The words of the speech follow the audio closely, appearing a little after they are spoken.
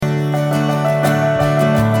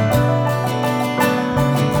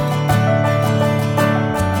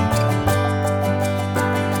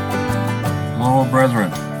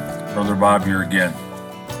Bob here again.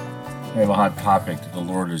 I have a hot topic that the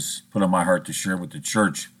Lord has put on my heart to share with the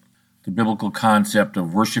church. The biblical concept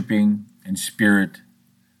of worshiping in spirit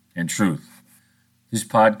and truth. This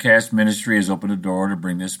podcast ministry has opened the door to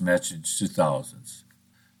bring this message to thousands.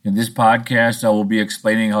 In this podcast, I will be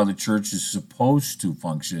explaining how the church is supposed to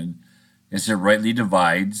function as it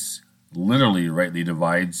literally rightly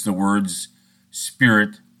divides the words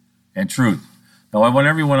spirit and truth. Now, I want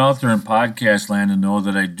everyone out there in podcast land to know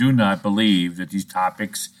that I do not believe that these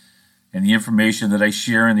topics and the information that I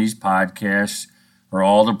share in these podcasts are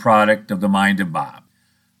all the product of the mind of Bob.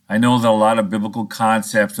 I know that a lot of biblical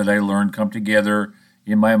concepts that I learned come together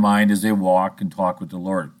in my mind as I walk and talk with the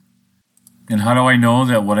Lord. And how do I know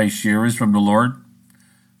that what I share is from the Lord?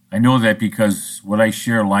 I know that because what I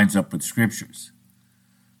share lines up with scriptures.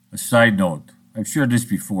 A side note, I've shared this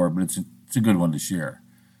before, but it's a good one to share.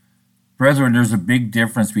 Brethren, there's a big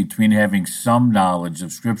difference between having some knowledge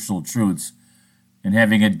of scriptural truths and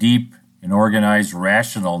having a deep and organized,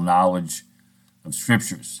 rational knowledge of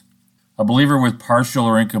scriptures. A believer with partial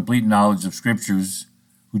or incomplete knowledge of scriptures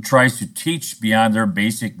who tries to teach beyond their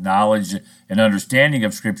basic knowledge and understanding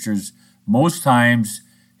of scriptures most times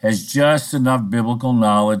has just enough biblical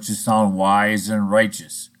knowledge to sound wise and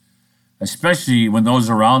righteous, especially when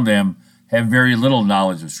those around them have very little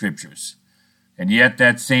knowledge of scriptures. And yet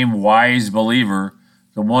that same wise believer,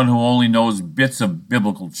 the one who only knows bits of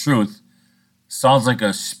biblical truth, sounds like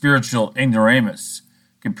a spiritual ignoramus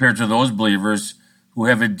compared to those believers who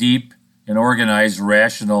have a deep and organized,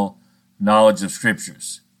 rational knowledge of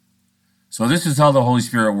scriptures. So this is how the Holy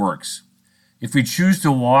Spirit works. If we choose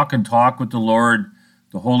to walk and talk with the Lord,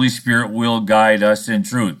 the Holy Spirit will guide us in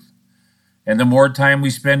truth. And the more time we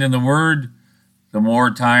spend in the Word, the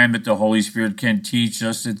more time that the Holy Spirit can teach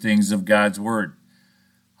us the things of God's Word.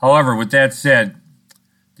 However, with that said,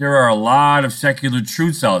 there are a lot of secular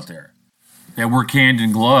truths out there that work hand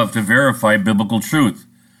in glove to verify biblical truth,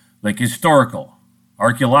 like historical,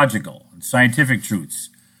 archaeological, and scientific truths,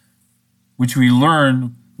 which we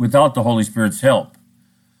learn without the Holy Spirit's help.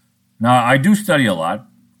 Now, I do study a lot,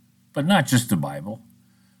 but not just the Bible.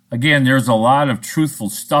 Again, there's a lot of truthful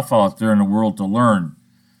stuff out there in the world to learn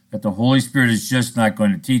that the Holy Spirit is just not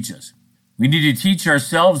going to teach us. We need to teach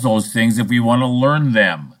ourselves those things if we want to learn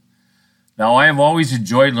them. Now, I have always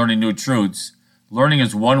enjoyed learning new truths. Learning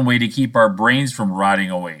is one way to keep our brains from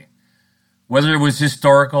rotting away. Whether it was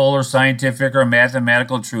historical or scientific or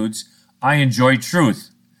mathematical truths, I enjoy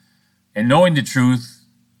truth. And knowing the truth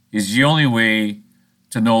is the only way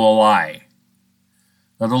to know a lie.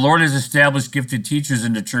 Now, the Lord has established gifted teachers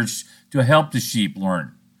in the church to help the sheep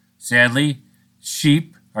learn. Sadly,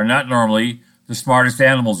 sheep are not normally the smartest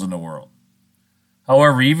animals in the world.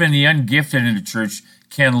 However, even the ungifted in the church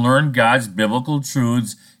can learn God's biblical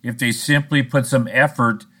truths if they simply put some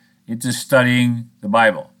effort into studying the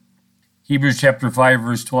Bible. Hebrews chapter 5,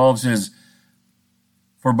 verse 12 says,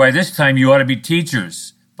 "For by this time you ought to be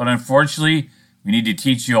teachers, but unfortunately, we need to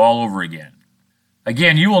teach you all over again."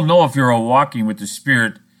 Again, you will know if you are walking with the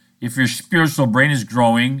Spirit, if your spiritual brain is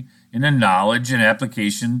growing in the knowledge and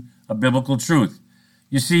application of biblical truth.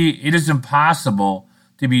 You see, it is impossible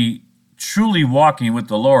to be truly walking with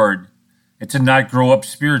the Lord and to not grow up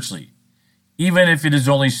spiritually, even if it is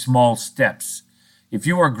only small steps. If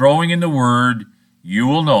you are growing in the Word, you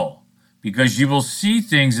will know, because you will see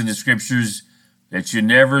things in the Scriptures that you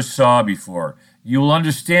never saw before. You will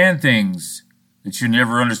understand things that you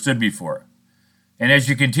never understood before. And as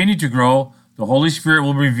you continue to grow, the Holy Spirit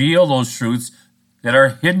will reveal those truths that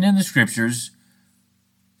are hidden in the Scriptures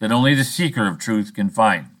that only the seeker of truth can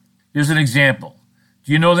find. Here's an example.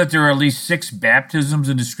 Do you know that there are at least 6 baptisms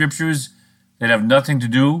in the Scriptures that have nothing to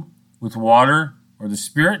do with water or the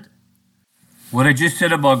Spirit? What I just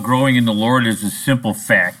said about growing in the Lord is a simple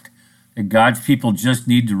fact that God's people just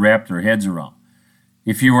need to wrap their heads around.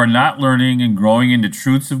 If you are not learning and growing in the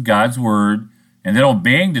truths of God's Word and then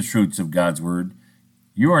obeying the truths of God's Word,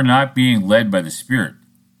 you are not being led by the Spirit,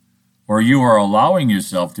 or you are allowing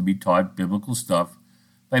yourself to be taught biblical stuff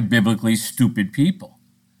by biblically stupid people.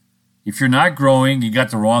 If you're not growing, you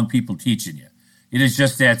got the wrong people teaching you. It is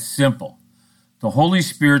just that simple. The Holy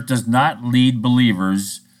Spirit does not lead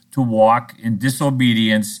believers to walk in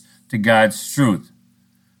disobedience to God's truth.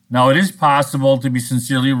 Now, it is possible to be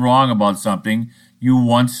sincerely wrong about something you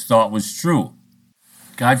once thought was true.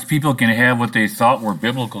 God's people can have what they thought were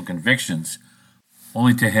biblical convictions,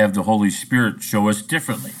 only to have the Holy Spirit show us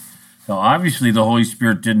differently. Now, obviously, the Holy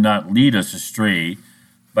Spirit did not lead us astray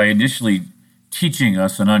by initially teaching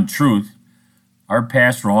us an untruth. Our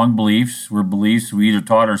past wrong beliefs were beliefs we either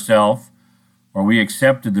taught ourselves or we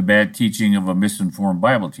accepted the bad teaching of a misinformed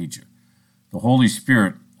Bible teacher. The Holy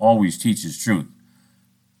Spirit always teaches truth.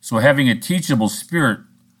 So having a teachable spirit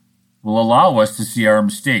will allow us to see our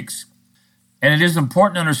mistakes. And it is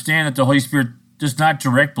important to understand that the Holy Spirit does not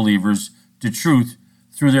direct believers to truth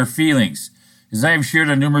through their feelings. As I have shared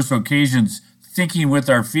on numerous occasions, thinking with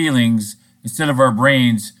our feelings instead of our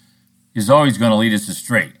brains is always going to lead us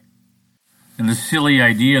astray. And the silly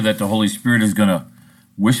idea that the Holy Spirit is going to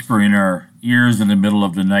whisper in our ears in the middle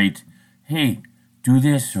of the night, hey, do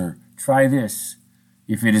this or try this,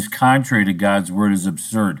 if it is contrary to God's word, is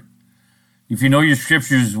absurd. If you know your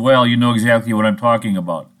scriptures well, you know exactly what I'm talking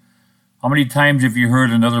about. How many times have you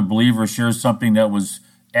heard another believer share something that was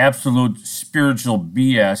absolute spiritual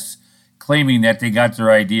BS, claiming that they got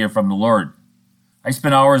their idea from the Lord? I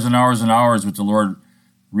spent hours and hours and hours with the Lord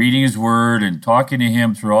reading His Word and talking to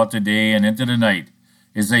Him throughout the day and into the night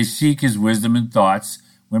as I seek His wisdom and thoughts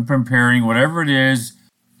when preparing whatever it is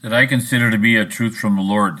that I consider to be a truth from the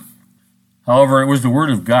Lord. However, it was the Word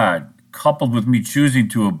of God, coupled with me choosing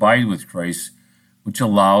to abide with Christ, which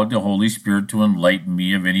allowed the Holy Spirit to enlighten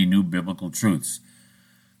me of any new biblical truths.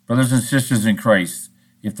 Brothers and sisters in Christ,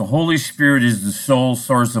 if the Holy Spirit is the sole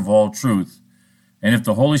source of all truth, and if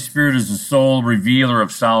the Holy Spirit is the sole revealer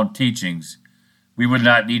of sound teachings, we would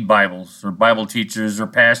not need Bibles or Bible teachers or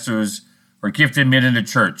pastors or gifted men in the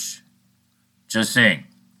church. Just saying.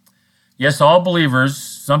 Yes, all believers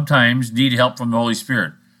sometimes need help from the Holy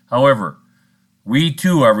Spirit. However, we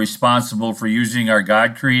too are responsible for using our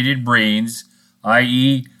God-created brains,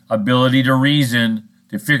 i.e., ability to reason,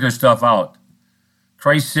 to figure stuff out.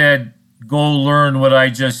 Christ said, go learn what I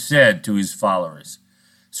just said to His followers.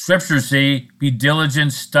 Scriptures say, be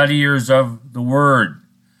diligent studiers of the Word.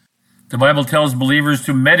 The Bible tells believers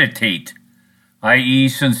to meditate, i.e.,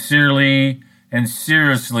 sincerely and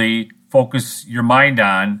seriously focus your mind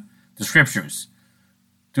on the Scriptures.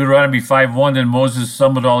 Deuteronomy 5:1, then Moses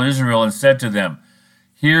summoned all Israel and said to them,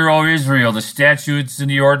 hear, O Israel, the statutes and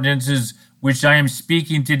the ordinances which I am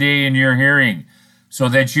speaking today in your hearing, so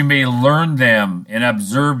that you may learn them and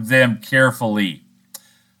observe them carefully.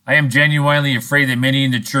 I am genuinely afraid that many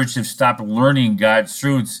in the church have stopped learning God's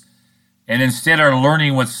truths and instead are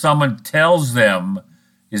learning what someone tells them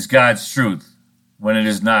is God's truth, when it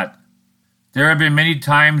is not. There have been many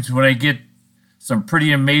times when I get some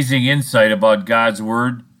pretty amazing insight about God's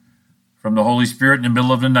Word from the Holy Spirit in the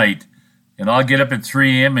middle of the night, and I'll get up at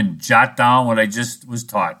 3 a.m. and jot down what I just was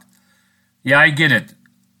taught. Yeah, I get it.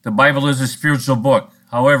 The Bible is a spiritual book.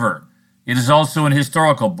 However, it is also an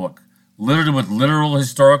historical book, littered with literal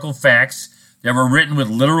historical facts that were written with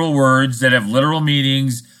literal words that have literal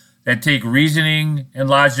meanings that take reasoning and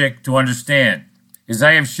logic to understand. As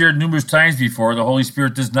I have shared numerous times before, the Holy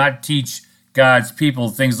Spirit does not teach God's people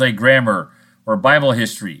things like grammar or Bible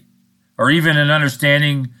history, or even an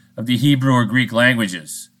understanding of the Hebrew or Greek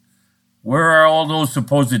languages. Where are all those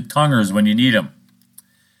supposed tonguers when you need them?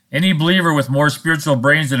 Any believer with more spiritual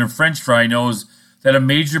brains than a French fry knows that a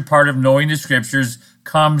major part of knowing the Scriptures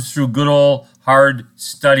comes through good old hard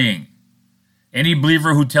studying. Any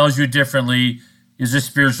believer who tells you differently is a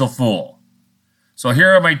spiritual fool. So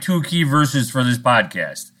here are my 2 key verses for this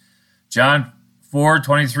podcast. John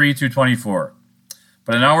 4:23 through 24.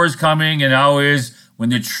 But an hour is coming, and now is, when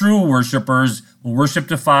the true worshipers will worship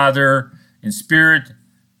the Father in spirit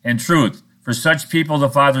and truth. For such people the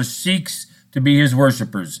Father seeks to be His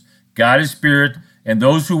worshipers. God is spirit, and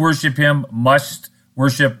those who worship Him must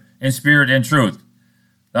worship in spirit and truth.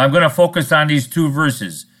 Now I'm going to focus on these 2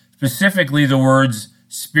 verses, specifically the words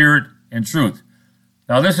spirit and truth.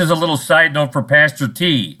 Now this is a little side note for Pastor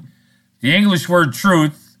T. The English word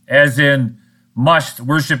truth, as in must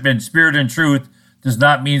worship in spirit and truth, does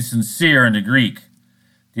not mean sincere in the Greek.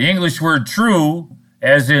 The English word true,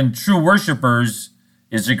 as in true worshipers,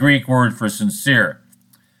 is the Greek word for sincere.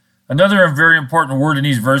 Another very important word in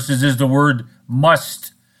these verses is the word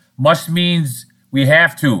must. Must means we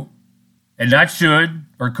have to, and not should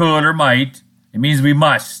or could or might. It means we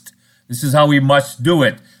must. This is how we must do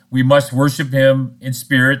it. We must worship Him in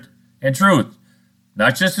spirit and truth.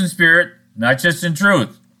 Not just in spirit, not just in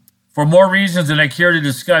truth. For more reasons than I care to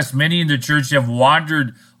discuss, many in the church have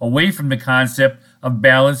wandered away from the concept of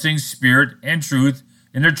balancing spirit and truth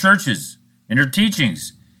in their churches, in their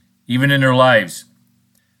teachings, even in their lives.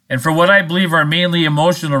 And for what I believe are mainly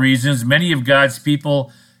emotional reasons, many of God's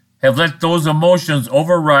people have let those emotions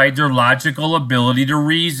override their logical ability to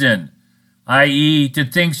reason, i.e., to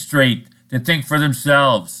think straight, to think for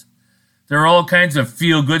themselves. There are all kinds of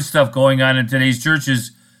feel-good stuff going on in today's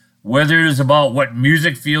churches, whether it is about what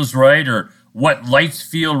music feels right or what lights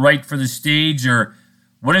feel right for the stage or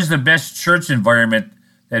what is the best church environment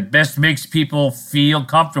that best makes people feel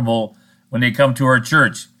comfortable when they come to our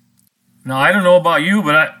church. Now, I don't know about you,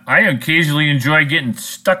 but I occasionally enjoy getting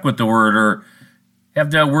stuck with the word or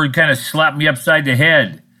have that word kind of slap me upside the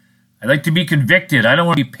head. I like to be convicted. I don't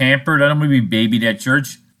want to be pampered. I don't want to be babied at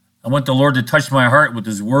church. I want the Lord to touch my heart with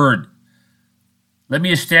His word. Let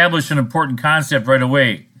me establish an important concept right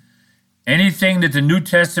away. Anything that the New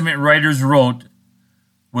Testament writers wrote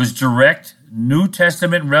was direct New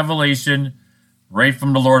Testament revelation right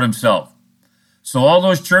from the Lord Himself. So all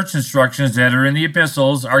those church instructions that are in the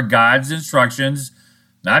epistles are God's instructions,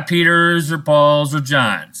 not Peter's or Paul's or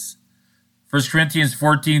John's. 1 Corinthians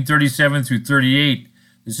 14:37 through 38.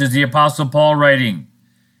 This is the Apostle Paul writing.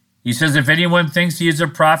 He says, if anyone thinks he is a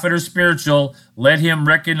prophet or spiritual, let him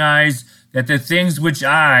recognize that the things which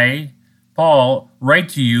I, Paul, write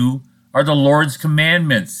to you are the Lord's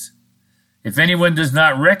commandments. If anyone does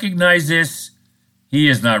not recognize this, he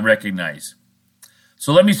is not recognized.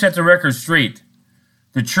 So let me set the record straight.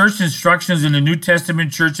 The church instructions in the New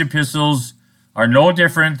Testament church epistles are no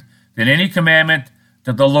different than any commandment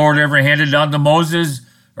that the Lord ever handed down to Moses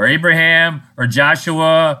or Abraham or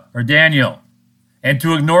Joshua or Daniel. And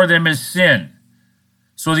to ignore them is sin.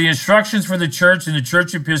 So the instructions for the church in the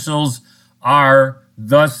church epistles are,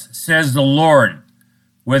 thus says the Lord,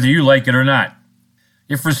 whether you like it or not.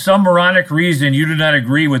 If for some moronic reason you do not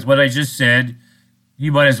agree with what I just said,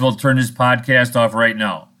 you might as well turn this podcast off right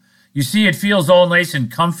now. You see, it feels all nice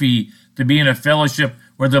and comfy to be in a fellowship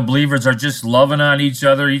where the believers are just loving on each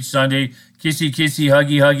other each Sunday, kissy, kissy,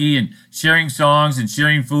 huggy, huggy, and sharing songs and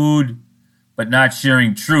sharing food, but not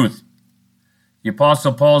sharing truth. The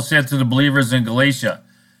Apostle Paul said to the believers in Galatia,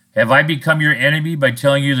 have I become your enemy by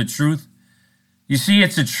telling you the truth? You see,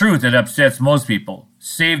 it's the truth that upsets most people,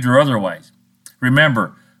 saved or otherwise.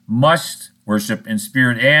 Remember, must worship in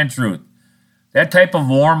spirit and truth. That type of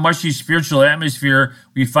warm, mushy spiritual atmosphere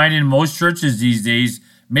we find in most churches these days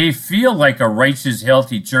may feel like a righteous,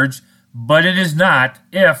 healthy church, but it is not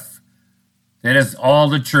if that is all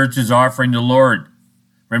the church is offering the Lord.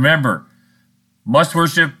 Remember, must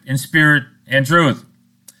worship in spirit and truth.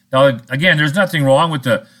 Now, again, there's nothing wrong with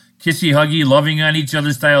the kissy, huggy, loving on each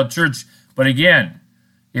other style church, but again,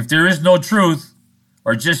 if there is no truth,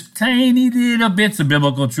 or just tiny little bits of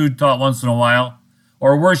biblical truth taught once in a while,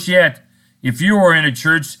 or worse yet, if you are in a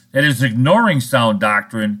church that is ignoring sound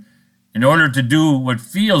doctrine in order to do what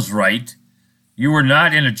feels right, you are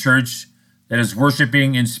not in a church that is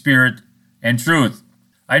worshiping in spirit and truth.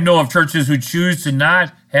 I know of churches who choose to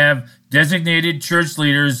not have designated church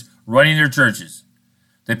leaders running their churches.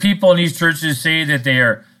 The people in these churches say that they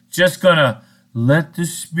are just going to let the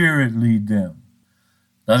Spirit lead them.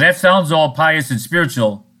 Now that sounds all pious and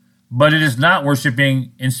spiritual, but it is not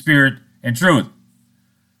worshiping in spirit and truth.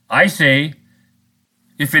 I say,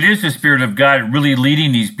 if it is the Spirit of God really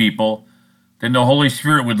leading these people, then the Holy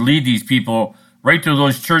Spirit would lead these people right to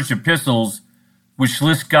those church epistles which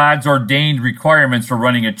list God's ordained requirements for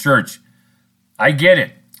running a church. I get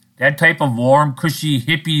it. That type of warm, cushy,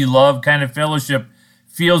 hippie love kind of fellowship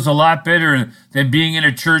feels a lot better than being in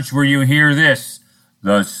a church where you hear this.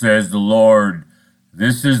 Thus says the Lord,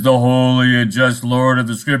 this is the holy and just Lord of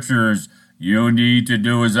the Scriptures. You need to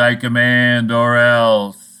do as I command or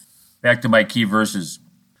else. Back to my key verses.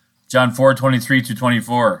 John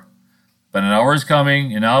 4:23-24. But an hour is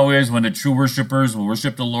coming, and now is when the true worshipers will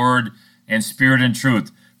worship the Lord in spirit and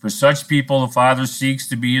truth. For such people the Father seeks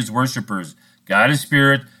to be His worshipers. God is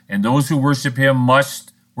spirit, and those who worship Him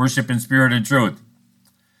must worship in spirit and truth.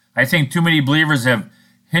 I think too many believers have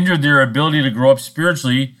hindered their ability to grow up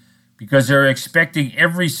spiritually because they're expecting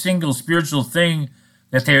every single spiritual thing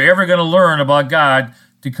that they're ever going to learn about God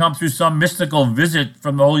to come through some mystical visit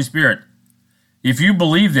from the Holy Spirit. If you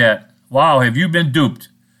believe that, wow, have you been duped?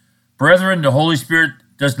 Brethren, the Holy Spirit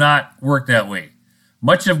does not work that way.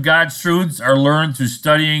 Much of God's truths are learned through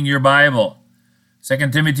studying your Bible.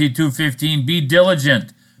 2 Timothy 2:15, be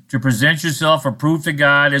diligent to present yourself approved to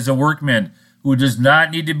God as a workman who does not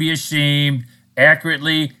need to be ashamed,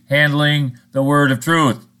 accurately handling the word of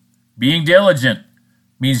truth. Being diligent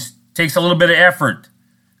means takes a little bit of effort.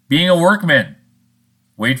 Being a workman,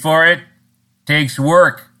 wait for it, takes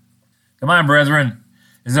work. Come on, brethren.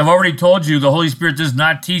 As I've already told you, the Holy Spirit does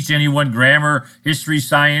not teach anyone grammar, history,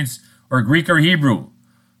 science, or Greek or Hebrew,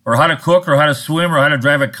 or how to cook, or how to swim, or how to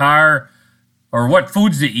drive a car, or what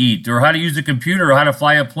foods to eat, or how to use a computer, or how to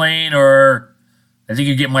fly a plane, or I think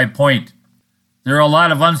you get my point. There are a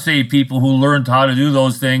lot of unsaved people who learned how to do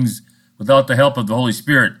those things without the help of the Holy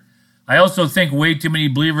Spirit. I also think way too many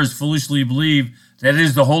believers foolishly believe that it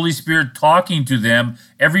is the Holy Spirit talking to them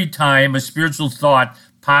every time a spiritual thought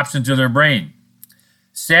pops into their brain.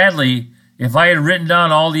 Sadly, if I had written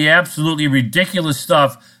down all the absolutely ridiculous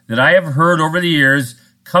stuff that I have heard over the years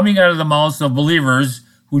coming out of the mouths of believers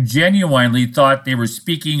who genuinely thought they were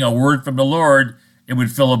speaking a word from the Lord, it would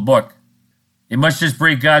fill a book. It must just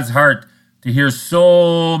break God's heart to hear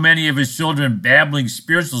so many of his children babbling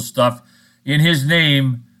spiritual stuff in his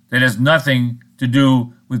name that has nothing to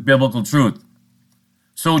do with biblical truth.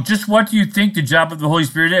 So just what do you think the job of the Holy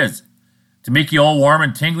Spirit is? To make you all warm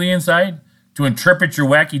and tingly inside? To interpret your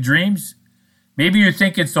wacky dreams? Maybe you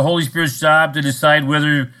think it's the Holy Spirit's job to decide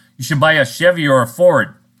whether you should buy a Chevy or a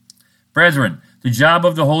Ford. Brethren, the job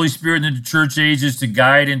of the Holy Spirit in the church age is to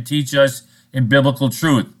guide and teach us in biblical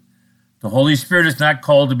truth. The Holy Spirit is not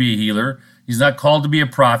called to be a healer. He's not called to be a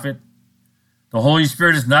prophet. The Holy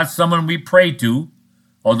Spirit is not someone we pray to,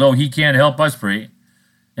 although he can't help us pray.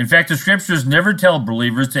 In fact, the Scriptures never tell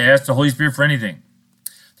believers to ask the Holy Spirit for anything.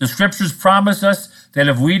 The Scriptures promise us that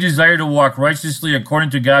if we desire to walk righteously according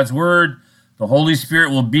to God's Word, the Holy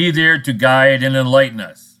Spirit will be there to guide and enlighten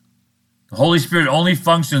us. The Holy Spirit only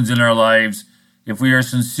functions in our lives if we are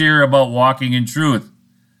sincere about walking in truth.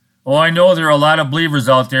 Oh, I know there are a lot of believers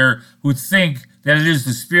out there who think that it is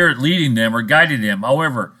the Spirit leading them or guiding them.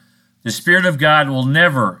 However, the Spirit of God will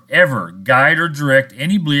never, ever guide or direct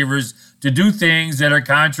any believers to do things that are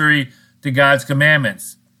contrary to God's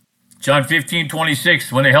commandments. John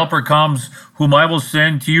 15:26, when the Helper comes, whom I will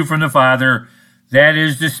send to you from the Father, that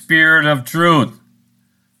is the Spirit of truth.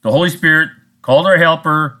 The Holy Spirit, called our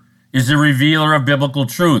Helper, is the revealer of biblical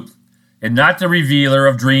truth, and not the revealer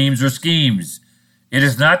of dreams or schemes. It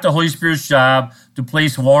is not the Holy Spirit's job to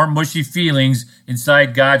place warm, mushy feelings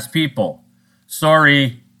inside God's people.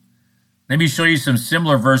 Sorry. Let me show you some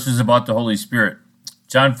similar verses about the Holy Spirit.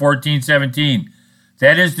 John 14:17,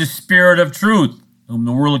 that is the Spirit of truth, whom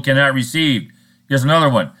the world cannot receive. Here's another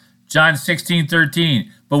one. John 16:13,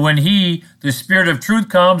 but when he, the Spirit of truth,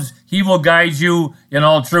 comes, he will guide you in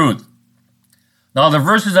all truth. Now, the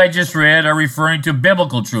verses I just read are referring to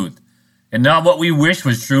biblical truth, and not what we wish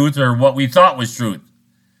was truth or what we thought was truth.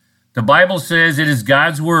 The Bible says it is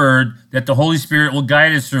God's Word that the Holy Spirit will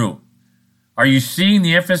guide us through. Are you seeing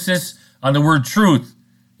the emphasis on the word truth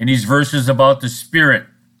in these verses about the Spirit?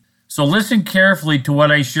 So listen carefully to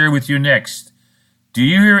what I share with you next. Do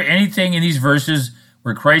you hear anything in these verses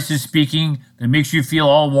where Christ is speaking that makes you feel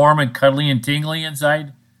all warm and cuddly and tingly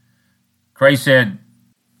inside? Christ said,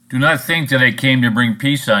 do not think that I came to bring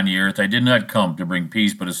peace on the earth. I did not come to bring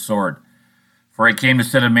peace, but a sword. For I came to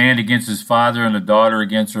set a man against his father, and a daughter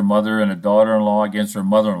against her mother, and a daughter-in-law against her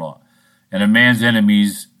mother-in-law. And a man's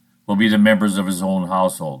enemies will be the members of his own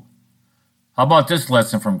household. How about this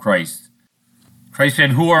lesson from Christ? Christ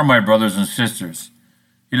said, who are my brothers and sisters?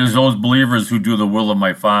 It is those believers who do the will of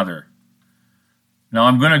my Father. Now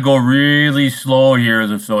I'm going to go really slow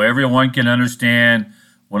here so everyone can understand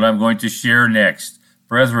what I'm going to share next.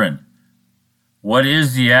 Brethren, what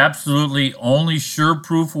is the absolutely only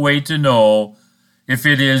sure-proof way to know if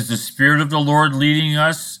it is the Spirit of the Lord leading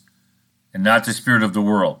us and not the spirit of the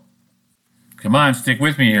world? Come on, stick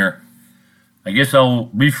with me here. I guess I'll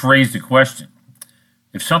rephrase the question.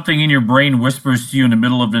 If something in your brain whispers to you in the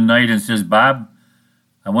middle of the night and says, Bob,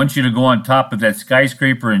 I want you to go on top of that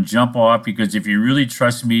skyscraper and jump off because if you really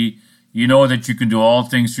trust me, you know that you can do all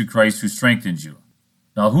things through Christ who strengthens you.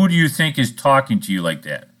 Now, who do you think is talking to you like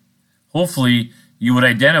that? Hopefully, you would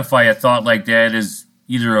identify a thought like that as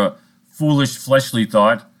either a foolish, fleshly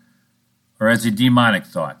thought or as a demonic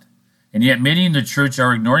thought. And yet many in the church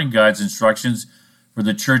are ignoring God's instructions for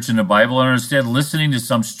the church in the Bible and are instead listening to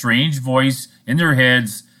some strange voice in their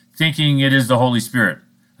heads thinking it is the Holy Spirit.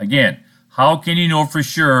 Again, how can you know for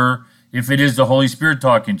sure if it is the Holy Spirit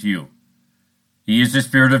talking to you? He is the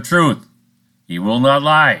Spirit of truth. He will not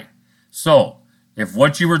lie. So, if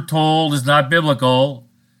what you were told is not biblical,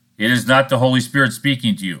 it is not the Holy Spirit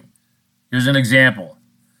speaking to you. Here's an example.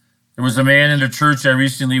 There was a man in the church I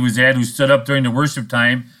recently was at who stood up during the worship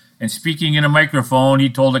time and speaking in a microphone, he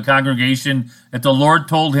told the congregation that the Lord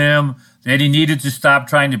told him that he needed to stop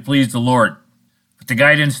trying to please the Lord. But the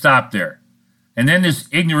guy didn't stop there. And then this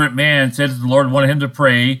ignorant man said that the Lord wanted him to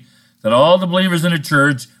pray that all the believers in the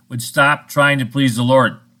church would stop trying to please the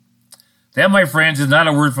Lord. That, my friends, is not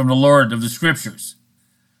a word from the Lord of the Scriptures.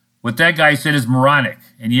 What that guy said is moronic,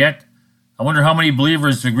 and yet I wonder how many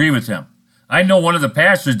believers agree with him. I know one of the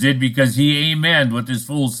pastors did because he amened what this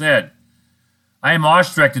fool said. I am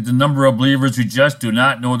awestruck at the number of believers who just do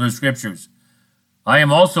not know their Scriptures. I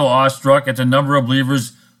am also awestruck at the number of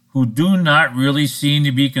believers who do not really seem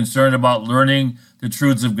to be concerned about learning the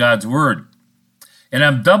truths of God's Word. And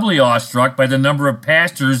I'm doubly awestruck by the number of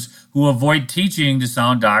pastors who avoid teaching the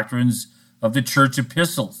sound doctrines of the church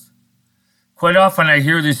epistles. Quite often I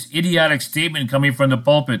hear this idiotic statement coming from the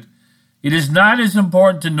pulpit. It is not as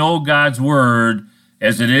important to know God's Word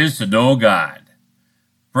as it is to know God.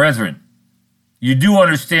 Brethren, you do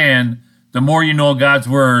understand the more you know God's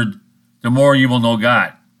word, the more you will know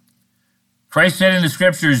God. Christ said in the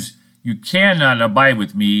scriptures, you cannot abide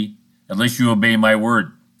with me unless you obey my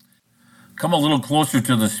word. Come a little closer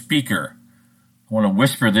to the speaker. I want to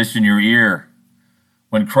whisper this in your ear.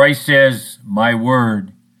 When Christ says, my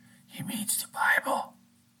word, he means the Bible.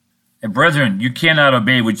 And brethren, you cannot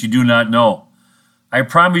obey what you do not know. I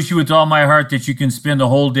promise you with all my heart that you can spend the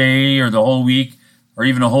whole day or the whole week or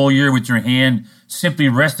even a whole year with your hand simply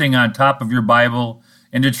resting on top of your Bible,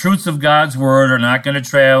 and the truths of God's word are not going to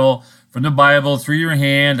travel from the Bible through your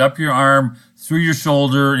hand, up your arm, through your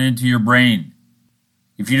shoulder, and into your brain.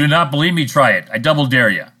 If you do not believe me, try it. I double dare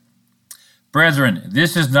you. Brethren,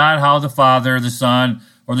 this is not how the Father, the Son,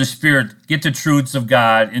 or the Spirit get the truths of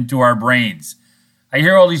God into our brains. I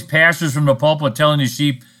hear all these pastors from the pulpit telling the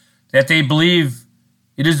sheep that they believe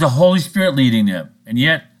it is the Holy Spirit leading them. And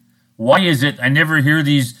yet, why is it I never hear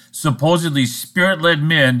these supposedly Spirit-led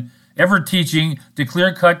men ever teaching the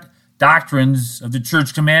clear-cut doctrines of the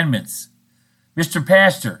church commandments? Mr.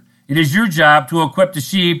 Pastor, it is your job to equip the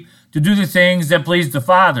sheep to do the things that please the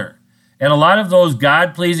Father. And a lot of those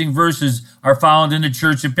God-pleasing verses are found in the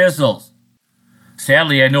church epistles.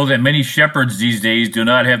 Sadly, I know that many shepherds these days do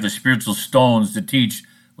not have the spiritual stones to teach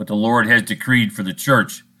what the Lord has decreed for the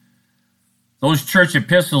church. Those church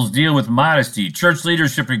epistles deal with modesty, church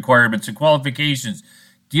leadership requirements and qualifications,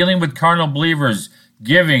 dealing with carnal believers,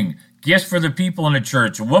 giving, gifts for the people in the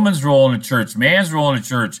church, a woman's role in the church, man's role in the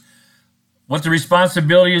church, what the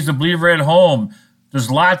responsibility is of the believer at home.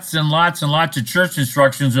 There's lots and lots and lots of church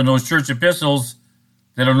instructions in those church epistles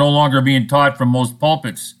that are no longer being taught from most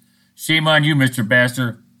pulpits. Shame on you, Mr.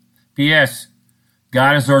 Pastor. P.S.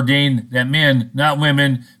 God has ordained that men, not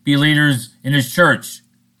women, be leaders in his church.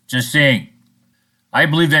 Just saying. I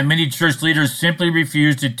believe that many church leaders simply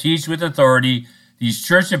refuse to teach with authority these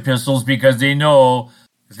church epistles because they know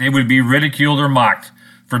they would be ridiculed or mocked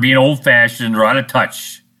for being old-fashioned or out of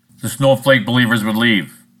touch. The snowflake believers would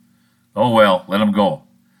leave. Oh well, let them go.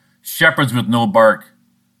 Shepherds with no bark,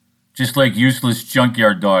 just like useless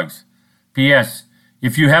junkyard dogs. P.S.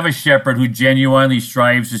 If you have a shepherd who genuinely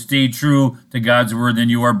strives to stay true to God's word, then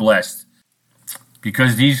you are blessed,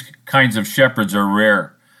 because these kinds of shepherds are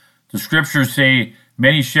rare. The scriptures say,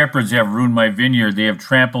 many shepherds have ruined my vineyard. They have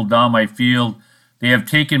trampled down my field. They have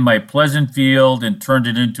taken my pleasant field and turned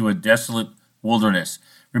it into a desolate wilderness.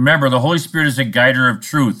 Remember, the Holy Spirit is a guider of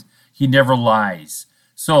truth. He never lies.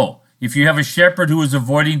 So, if you have a shepherd who is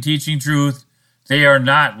avoiding teaching truth, they are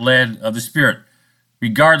not led of the Spirit,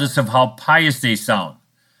 regardless of how pious they sound.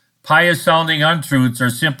 Pious-sounding untruths are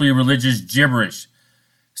simply religious gibberish.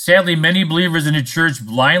 Sadly, many believers in the church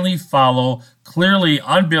blindly follow clearly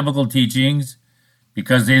unbiblical teachings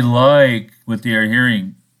because they like what they are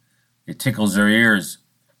hearing. It tickles their ears.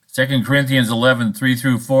 2 Corinthians 11,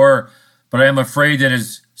 3-4, but I am afraid that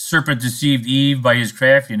as serpent deceived Eve by his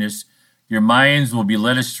craftiness, your minds will be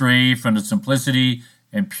led astray from the simplicity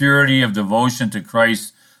and purity of devotion to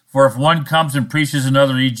Christ. For if one comes and preaches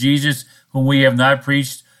another Jesus whom we have not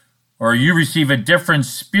preached, or you receive a different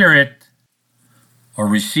spirit,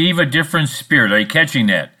 are you catching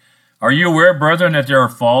that? Are you aware, brethren, that there are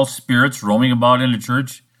false spirits roaming about in the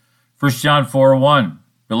church? 1 John 4:1,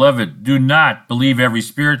 Beloved, do not believe every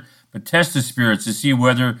spirit, but test the spirits to see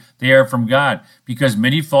whether they are from God, because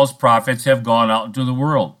many false prophets have gone out into the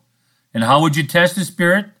world. And how would you test the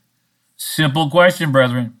Spirit? Simple question,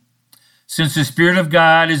 brethren. Since the Spirit of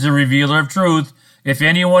God is a revealer of truth, if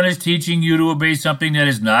anyone is teaching you to obey something that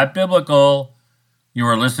is not biblical, you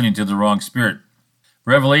are listening to the wrong spirit.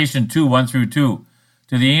 Revelation 2:1-2.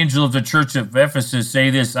 To the angel of the church of Ephesus say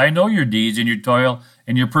this, I know your deeds and your toil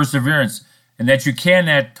and your perseverance, and that you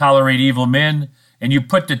cannot tolerate evil men, and you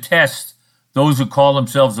put to test those who call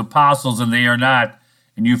themselves apostles and they are not,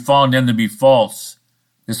 and you found them to be false.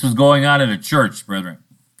 This was going on in a church, brethren.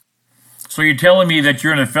 So you're telling me that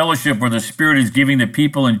you're in a fellowship where the Spirit is giving the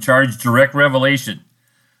people in charge direct revelation.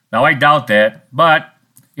 Now, I doubt that, but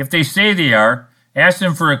if they say they are, ask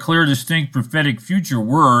them for a clear, distinct, prophetic future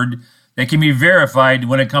word that can be verified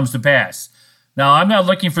when it comes to pass. Now, I'm not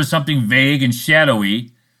looking for something vague and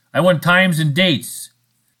shadowy. I want times and dates.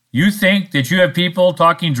 You think that you have people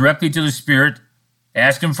talking directly to the Spirit,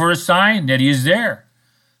 ask him for a sign that he is there.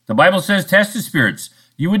 The Bible says test the spirits.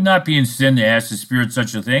 You would not be in sin to ask the Spirit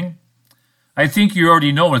such a thing. I think you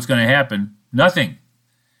already know what's going to happen. Nothing.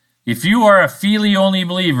 If you are a feely-only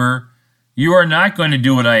believer, you are not going to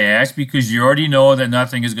do what I ask because you already know that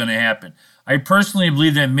nothing is going to happen. I personally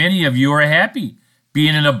believe that many of you are happy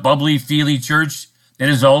being in a bubbly, feely church that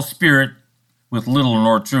is all spirit with little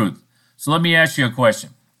nor truth. So let me ask you a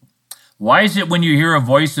question. Why is it when you hear a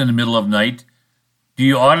voice in the middle of night, do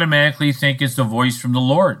you automatically think it's the voice from the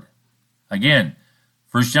Lord? Again,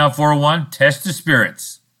 1 John 4:1, test the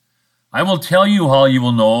spirits. I will tell you how you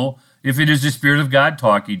will know if it is the Spirit of God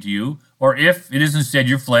talking to you, or if it is instead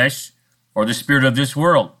your flesh or the spirit of this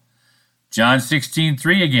world. John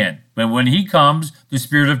 16:3 again, but when he comes, the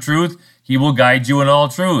Spirit of truth, he will guide you in all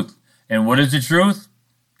truth. And what is the truth?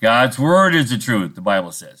 God's word is the truth, the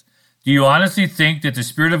Bible says. Do you honestly think that the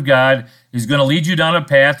Spirit of God is going to lead you down a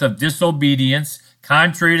path of disobedience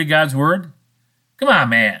contrary to God's word? Come on,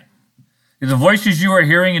 man. If the voices you are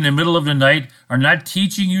hearing in the middle of the night are not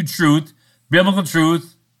teaching you truth, biblical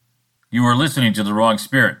truth, you are listening to the wrong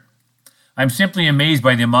spirit. I'm simply amazed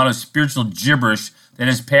by the amount of spiritual gibberish that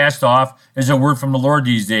is passed off as a word from the Lord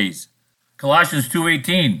these days. Colossians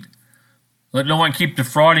 2:18, let no one keep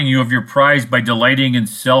defrauding you of your prize by delighting in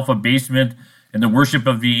self-abasement and the worship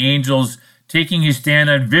of the angels, taking his stand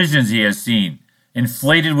on visions he has seen,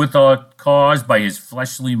 inflated without cause by his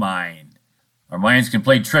fleshly mind. Our minds can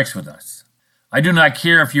play tricks with us. I do not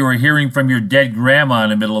care if you are hearing from your dead grandma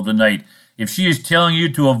in the middle of the night. If she is telling you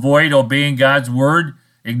to avoid obeying God's word,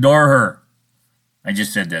 ignore her. I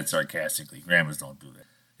just said that sarcastically. Grandmas don't do that.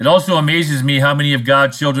 It also amazes me how many of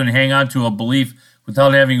God's children hang on to a belief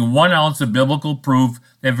without having 1 ounce of biblical proof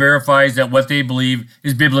that verifies that what they believe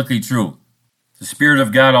is biblically true. The Spirit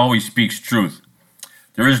of God always speaks truth.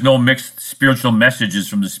 There is no mixed spiritual messages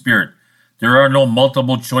from the Spirit. There are no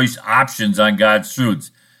multiple choice options on God's truths.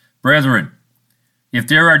 Brethren, if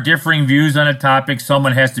there are differing views on a topic,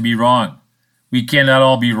 someone has to be wrong. We cannot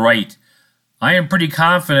all be right. I am pretty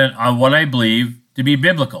confident on what I believe to be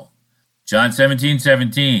biblical. John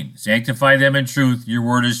 17:17, sanctify them in truth, your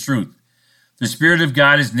word is truth. The Spirit of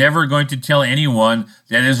God is never going to tell anyone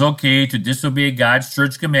that it is okay to disobey God's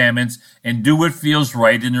church commandments and do what feels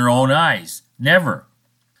right in their own eyes. Never.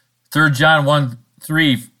 3 John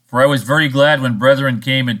 1:3, for I was very glad when brethren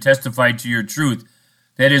came and testified to your truth.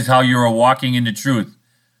 That is how you are walking in the truth.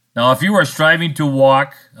 Now, if you are striving to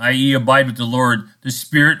walk, i.e. abide with the Lord, the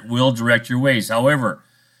Spirit will direct your ways. However,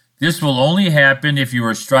 this will only happen if you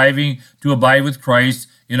are striving to abide with Christ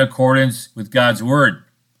in accordance with God's word.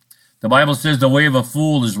 The Bible says the way of a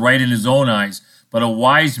fool is right in his own eyes, but a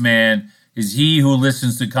wise man is he who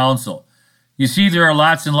listens to counsel. You see, there are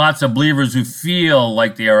lots and lots of believers who feel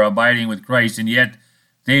like they are abiding with Christ, and yet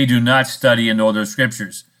they do not study and know their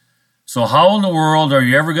scriptures. So how in the world are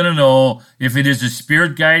you ever going to know if it is the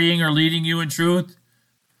Spirit guiding or leading you in truth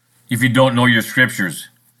if you don't know your scriptures?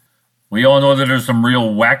 We all know that there's some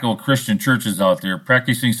real wacko Christian churches out there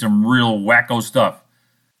practicing some real wacko stuff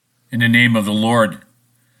in the name of the Lord.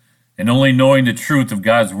 And only knowing the truth of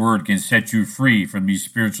God's word can set you free from these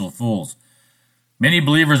spiritual fools. Many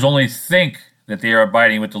believers only think that they are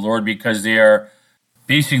abiding with the Lord because they are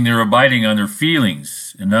basing their abiding on their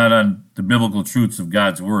feelings and not on the biblical truths of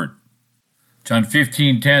God's word. John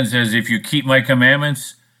 15:10 says, if you keep my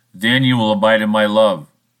commandments, then you will abide in my love.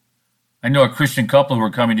 I know a Christian couple who were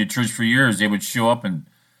coming to church for years. They would show up and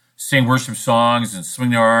sing worship songs and swing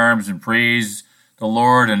their arms and praise the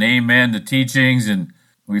Lord and amen the teachings, and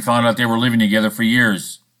we found out they were living together for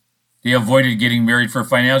years. They avoided getting married for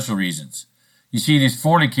financial reasons. You see, these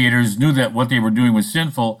fornicators knew that what they were doing was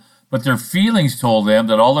sinful, but their feelings told them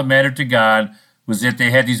that all that mattered to God was that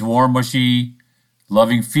they had these warm, mushy,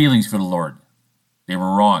 loving feelings for the Lord. They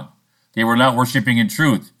were wrong. They were not worshiping in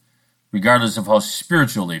truth, regardless of how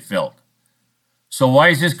spiritual they felt. So why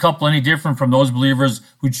is this couple any different from those believers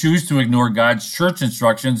who choose to ignore God's church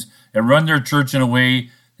instructions and run their church in a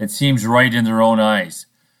way that seems right in their own eyes?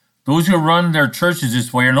 Those who run their churches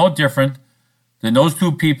this way are no different than those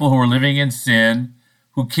two people who are living in sin,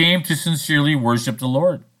 who came to sincerely worship the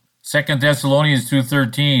Lord. 2 Thessalonians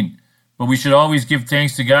 2:13, but we should always give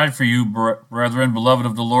thanks to God for you, brethren, beloved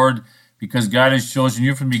of the Lord, because God has chosen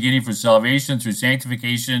you from the beginning for salvation through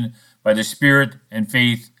sanctification by the Spirit and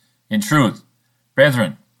faith in truth.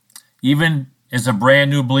 Brethren, even as a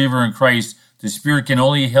brand new believer in Christ, the Spirit can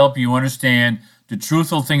only help you understand the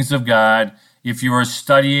truthful things of God if you are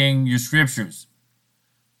studying your scriptures.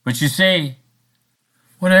 But you say,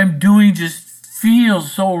 what I'm doing just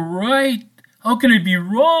feels so right. How can it be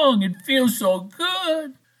wrong? It feels so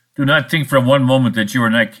good. Do not think for one moment that you are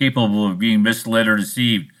not capable of being misled or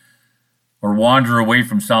deceived or wander away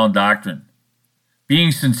from sound doctrine.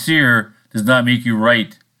 Being sincere does not make you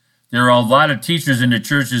right. There are a lot of teachers in the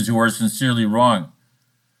churches who are sincerely wrong.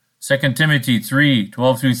 2 Timothy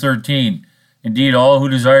 3:12-13. Indeed, all who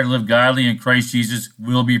desire to live godly in Christ Jesus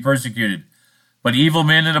will be persecuted. But evil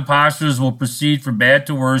men and impostors will proceed from bad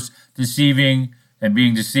to worse, deceiving and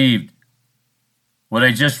being deceived. What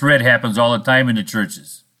I just read happens all the time in the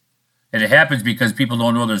churches. And it happens because people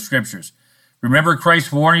don't know their scriptures. Remember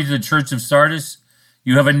Christ's warning to the church of Sardis?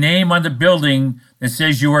 You have a name on the building that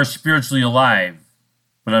says you are spiritually alive,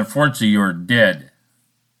 but unfortunately you are dead.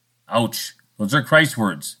 Ouch. Those are Christ's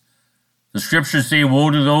words. The scriptures say,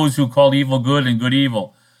 woe to those who call evil good and good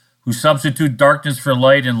evil, who substitute darkness for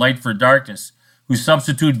light and light for darkness, who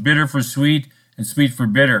substitute bitter for sweet and sweet for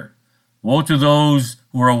bitter. Woe to those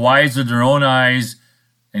who are wise in their own eyes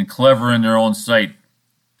and clever in their own sight.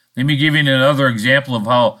 Let me give you another example of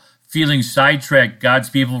how feeling sidetracked God's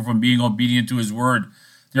people from being obedient to his word.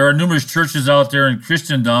 There are numerous churches out there in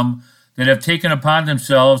Christendom that have taken upon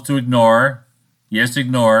themselves to ignore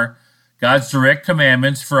God's direct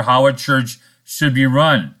commandments for how a church should be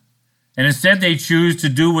run. And instead they choose to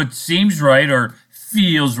do what seems right or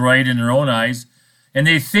feels right in their own eyes, and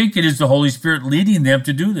they think it is the Holy Spirit leading them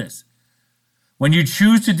to do this. When you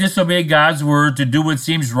choose to disobey God's word to do what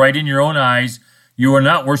seems right in your own eyes, you are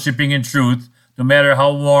not worshiping in truth, no matter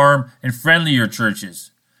how warm and friendly your church is.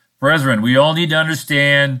 Brethren, we all need to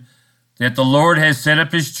understand that the Lord has set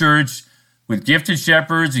up his church with gifted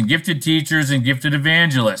shepherds and gifted teachers and gifted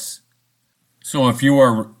evangelists. So if you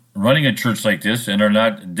are running a church like this and are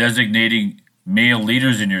not designating male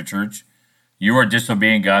leaders in your church, you are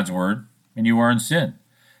disobeying God's word and you are in sin.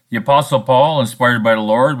 The Apostle Paul, inspired by the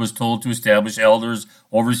Lord, was told to establish elders,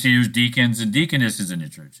 overseers, deacons, and deaconesses in the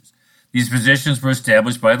churches. These positions were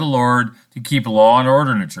established by the Lord to keep law and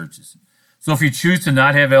order in the churches. So if you choose to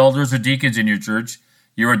not have elders or deacons in your church,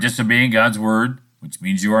 you are disobeying God's word, which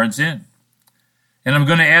means you are in sin. And I'm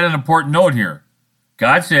going to add an important note here.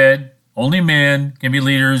 God said only men can be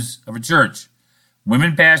leaders of a church.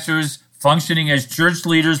 Women pastors functioning as church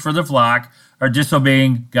leaders for the flock are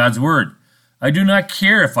disobeying God's word. I do not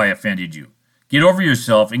care if I offended you. Get over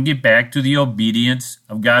yourself and get back to the obedience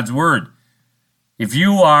of God's word. If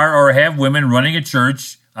you are or have women running a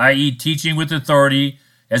church, i.e. teaching with authority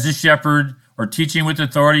as a shepherd or teaching with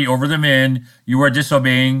authority over the men, you are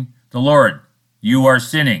disobeying the Lord. You are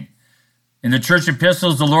sinning. In the church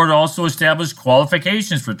epistles, the Lord also established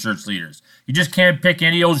qualifications for church leaders. You just can't pick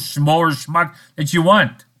any old schmo or schmuck that you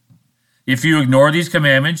want. If you ignore these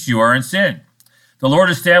commandments, you are in sin. The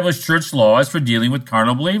Lord established church laws for dealing with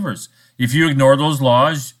carnal believers. If you ignore those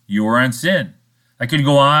laws, you are in sin. I could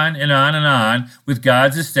go on and on and on with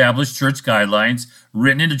God's established church guidelines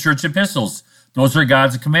written in the church epistles. Those are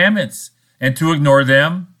God's commandments, and to ignore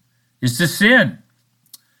them is to sin.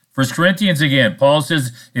 1 Corinthians again, Paul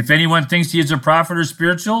says, if anyone thinks he is a prophet or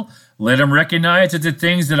spiritual, let him recognize that the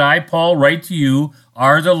things that I, Paul, write to you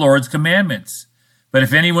are the Lord's commandments. But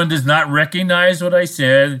if anyone does not recognize what I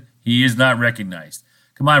said, he is not recognized.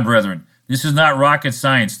 Come on, brethren, this is not rocket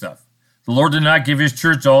science stuff. The Lord did not give his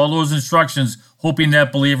church all those instructions hoping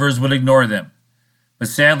that believers would ignore them. But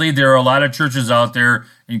sadly, there are a lot of churches out there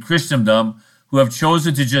in Christendom who have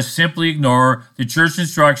chosen to just simply ignore the church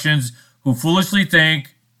instructions, who foolishly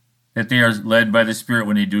think that they are led by the Spirit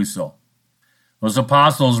when they do so. Those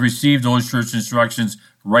apostles received those church instructions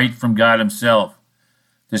right from God himself.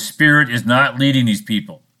 The Spirit is not leading these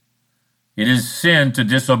people. It is sin to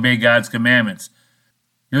disobey God's commandments.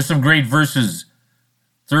 Here's some great verses.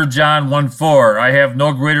 3 John 1:4, I have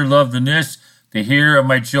no greater love than this, to hear of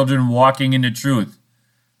my children walking in the truth.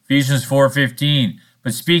 Ephesians 4:15,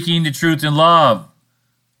 but speaking the truth in love,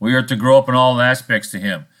 we are to grow up in all aspects to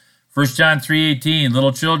him. 1 John 3:18,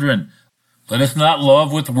 little children, let us not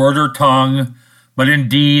love with word or tongue, but in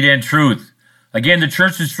deed and truth. Again, the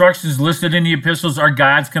church instructions listed in the epistles are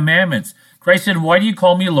God's commandments. Christ said, why do you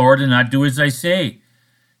call me Lord and not do as I say?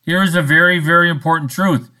 Here is a very, very important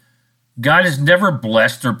truth. God is never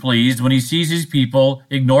blessed or pleased when he sees his people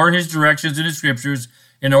ignore his directions in the scriptures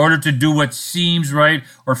in order to do what seems right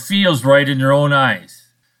or feels right in their own eyes.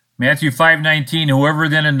 Matthew 5:19, whoever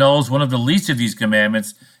then annuls one of the least of these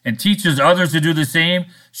commandments and teaches others to do the same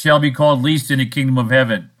shall be called least in the kingdom of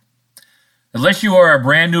heaven. Unless you are a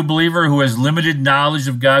brand new believer who has limited knowledge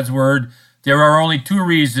of God's word, there are only two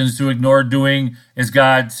reasons to ignore doing as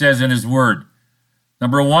God says in his word.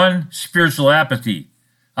 Number one, spiritual apathy,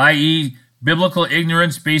 i.e., biblical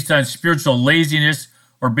ignorance based on spiritual laziness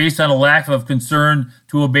or based on a lack of concern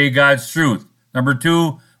to obey God's truth. Number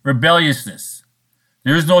two, rebelliousness.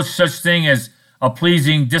 There is no such thing as a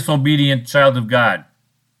pleasing, disobedient child of God.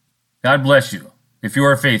 God bless you if you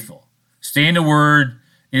are faithful. Stay in the Word.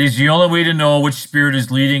 It is the only way to know which Spirit is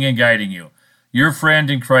leading and guiding you. Your friend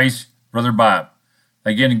in Christ, Brother Bob.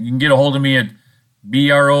 Again, you can get a hold of me at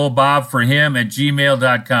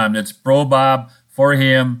brobobforhim@gmail.com. That's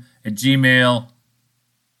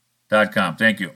brobobforhim@gmail.com. Thank you.